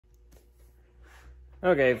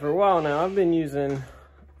Okay, for a while now, I've been using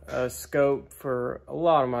a scope for a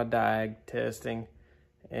lot of my diag testing,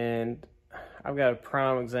 and I've got a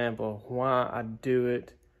prime example of why I do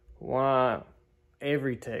it, why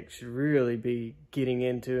every tech should really be getting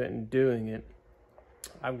into it and doing it.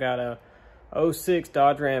 I've got a 06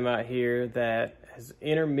 Dodge Ram out here that is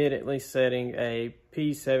intermittently setting a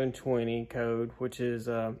P0720 code, which is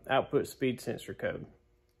output speed sensor code.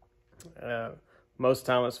 Most of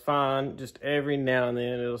the time it's fine, just every now and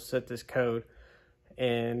then it'll set this code,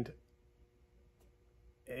 and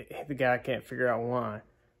the guy can't figure out why.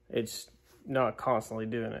 It's not constantly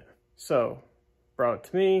doing it. So, brought it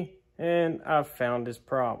to me, and I found this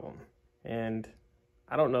problem. And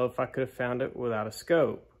I don't know if I could have found it without a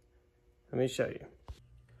scope. Let me show you.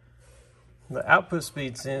 The output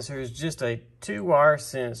speed sensor is just a 2-wire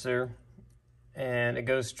sensor, and it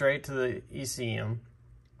goes straight to the ECM.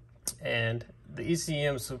 And the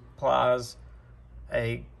ECM supplies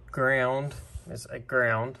a ground, it's a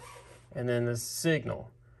ground, and then the signal.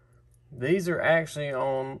 These are actually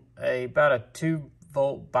on about a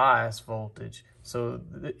 2-volt bias voltage. So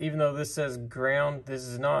even though this says ground, this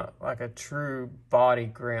is not like a true body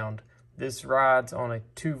ground. This rides on a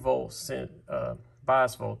 2-volt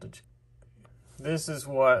bias voltage. This is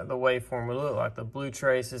what the waveform would look like. The blue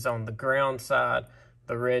trace is on the ground side,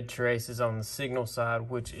 the red trace is on the signal side,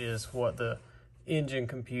 which is what the engine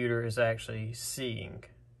computer is actually seeing.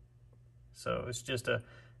 So it's just a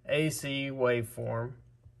AC waveform.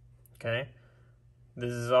 Okay,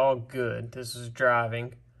 this is all good. This is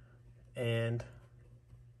driving, and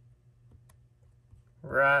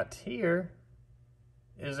right here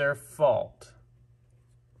is our fault.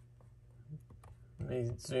 Let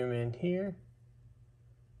me zoom in here.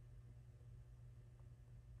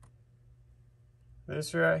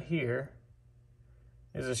 This right here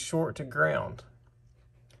is a short to ground.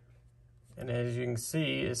 And as you can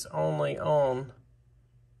see, it's only on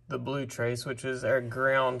the blue trace, which is our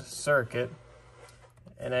ground circuit.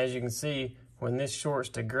 And as you can see, when this shorts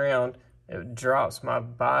to ground, it drops my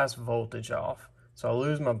bias voltage off. So I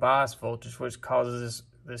lose my bias voltage, which causes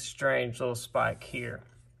this strange little spike here.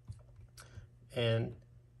 And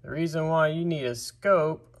the reason why you need a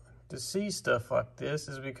scope to see stuff like this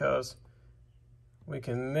is because we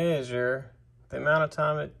can measure the amount of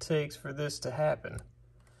time it takes for this to happen.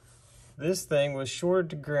 This thing was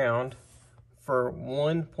shorted to ground for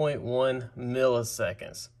 1.1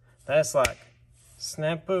 milliseconds. That's like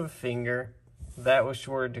snap of a finger, that was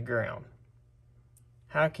shorted to ground.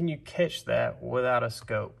 How can you catch that without a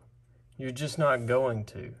scope? You're just not going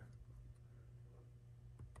to.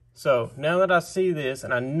 So now that I see this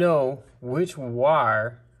and I know which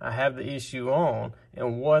wire I have the issue on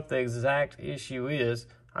and what the exact issue is,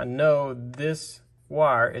 I know this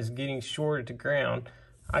wire is getting shorted to ground.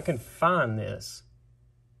 I can find this.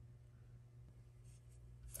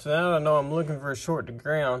 So now that I know I'm looking for a short to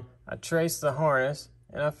ground, I traced the harness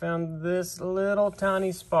and I found this little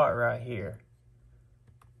tiny spot right here.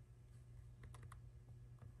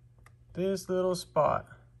 This little spot.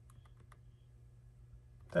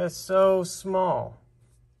 That's so small.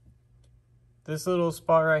 This little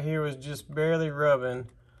spot right here was just barely rubbing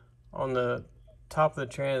on the top of the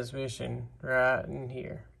transmission right in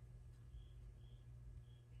here.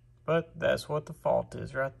 But that's what the fault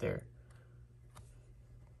is right there.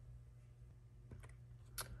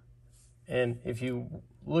 And if you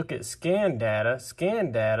look at scan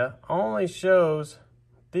data only shows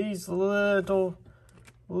these little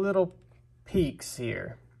peaks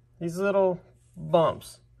here, these little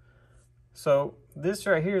bumps. So this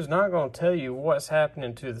right here is not going to tell you what's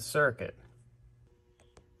happening to the circuit.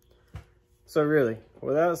 So really,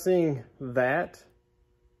 without seeing that,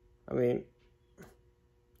 I mean,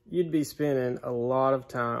 you'd be spending a lot of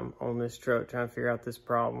time on this truck trying to figure out this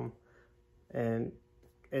problem. And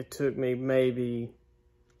it took me maybe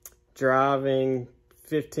driving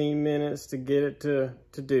 15 minutes to get it to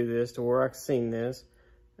do this, to where I've seen this.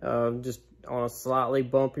 Just on a slightly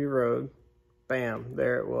bumpy road. Bam,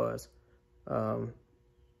 there it was. And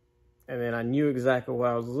then I knew exactly what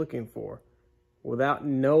I was looking for. Without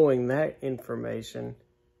knowing that information,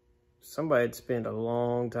 somebody'd spend a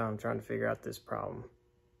long time trying to figure out this problem.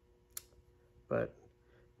 But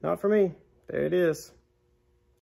not for me. There it is.